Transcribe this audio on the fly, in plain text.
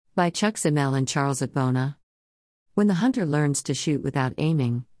By Chuck Zimmel and Charles Adbona. When the hunter learns to shoot without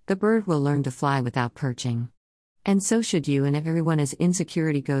aiming, the bird will learn to fly without perching. And so should you and everyone as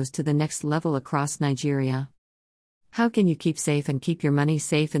insecurity goes to the next level across Nigeria. How can you keep safe and keep your money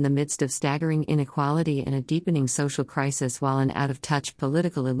safe in the midst of staggering inequality and a deepening social crisis while an out-of-touch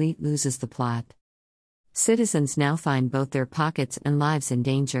political elite loses the plot? Citizens now find both their pockets and lives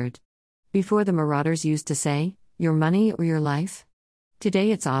endangered. Before, the marauders used to say, "Your money or your life?"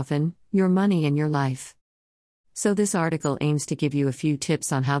 Today it's often, "Your money and your life." So this article aims to give you a few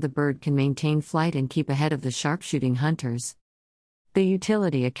tips on how the bird can maintain flight and keep ahead of the sharpshooting hunters. The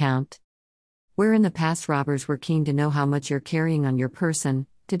utility account. Where in the past robbers were keen to know how much you're carrying on your person,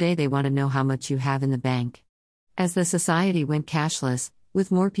 today they want to know how much you have in the bank. As the society went cashless,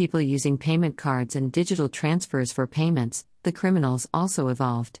 with more people using payment cards and digital transfers for payments, the criminals also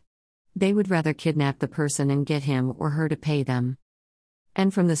evolved. They would rather kidnap the person and get him or her to pay them.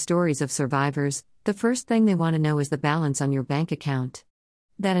 And from the stories of survivors, the first thing they want to know is the balance on your bank account.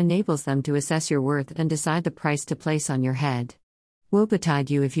 That enables them to assess your worth and decide the price to place on your head. Woe betide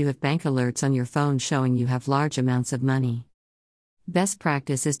you if you have bank alerts on your phone showing you have large amounts of money. Best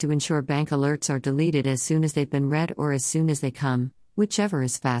practice is to ensure bank alerts are deleted as soon as they've been read or as soon as they come, whichever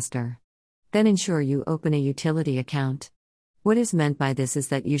is faster. Then ensure you open a utility account. What is meant by this is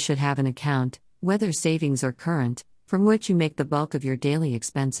that you should have an account, whether savings or current, from which you make the bulk of your daily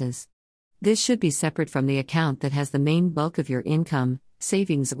expenses. This should be separate from the account that has the main bulk of your income,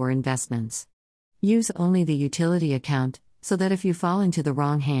 savings or investments. Use only the utility account, so that if you fall into the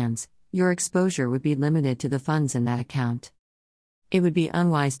wrong hands, your exposure would be limited to the funds in that account. It would be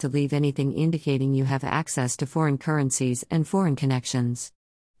unwise to leave anything indicating you have access to foreign currencies and foreign connections.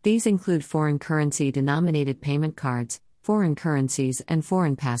 These include foreign currency denominated payment cards, foreign currencies, and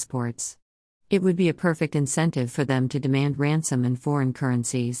foreign passports. It would be a perfect incentive for them to demand ransom in foreign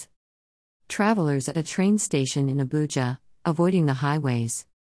currencies. Travelers at a train station in Abuja, avoiding the highways.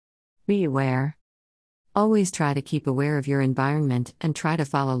 Be aware. Always try to keep aware of your environment and try to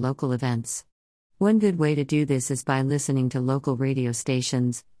follow local events. One good way to do this is by listening to local radio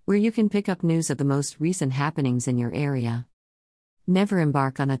stations, where you can pick up news of the most recent happenings in your area. Never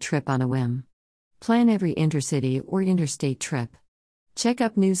embark on a trip on a whim. Plan every intercity or interstate trip. Check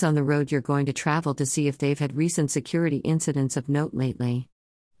up news on the road you're going to travel to see if they've had recent security incidents of note lately.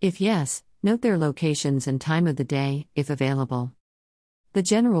 If yes, note their locations and time of the day, if available. The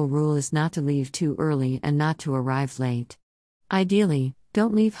general rule is not to leave too early and not to arrive late. Ideally,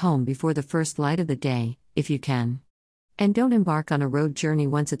 don't leave home before the first light of the day, if you can. And don't embark on a road journey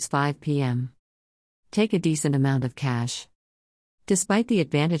once it's 5 p.m. Take a decent amount of cash. Despite the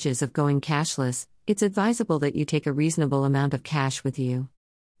advantages of going cashless, it's advisable that you take a reasonable amount of cash with you.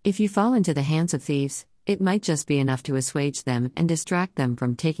 If you fall into the hands of thieves, it might just be enough to assuage them and distract them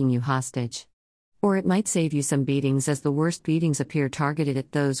from taking you hostage. Or it might save you some beatings, as the worst beatings appear targeted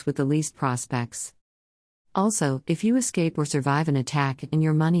at those with the least prospects. Also, if you escape or survive an attack and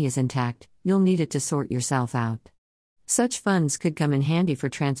your money is intact, you'll need it to sort yourself out. Such funds could come in handy for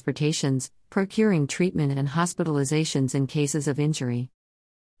transportations, procuring treatment and hospitalizations in cases of injury.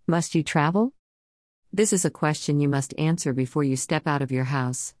 Must you travel? This is a question you must answer before you step out of your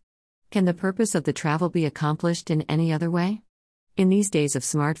house. Can the purpose of the travel be accomplished in any other way? In these days of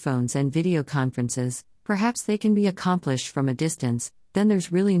smartphones and video conferences, perhaps they can be accomplished from a distance, then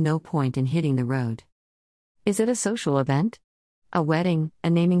there's really no point in hitting the road. Is it a social event? A wedding, a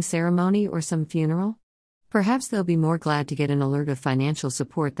naming ceremony, or some funeral? Perhaps they'll be more glad to get an alert of financial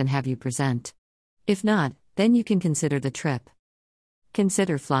support than have you present. If not, then you can consider the trip.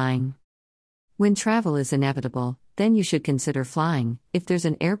 Consider flying. When travel is inevitable, then you should consider flying, if there's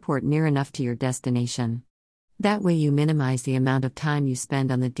an airport near enough to your destination. That way you minimize the amount of time you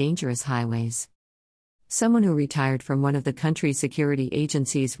spend on the dangerous highways. Someone who retired from one of the country's security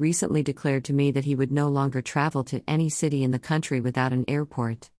agencies recently declared to me that he would no longer travel to any city in the country without an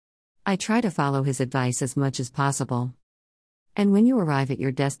airport. I try to follow his advice as much as possible. And when you arrive at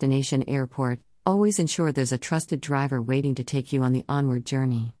your destination airport, always ensure there's a trusted driver waiting to take you on the onward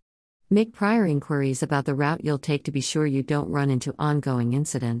journey. Make prior inquiries about the route you'll take to be sure you don't run into ongoing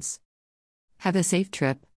incidents. Have a safe trip.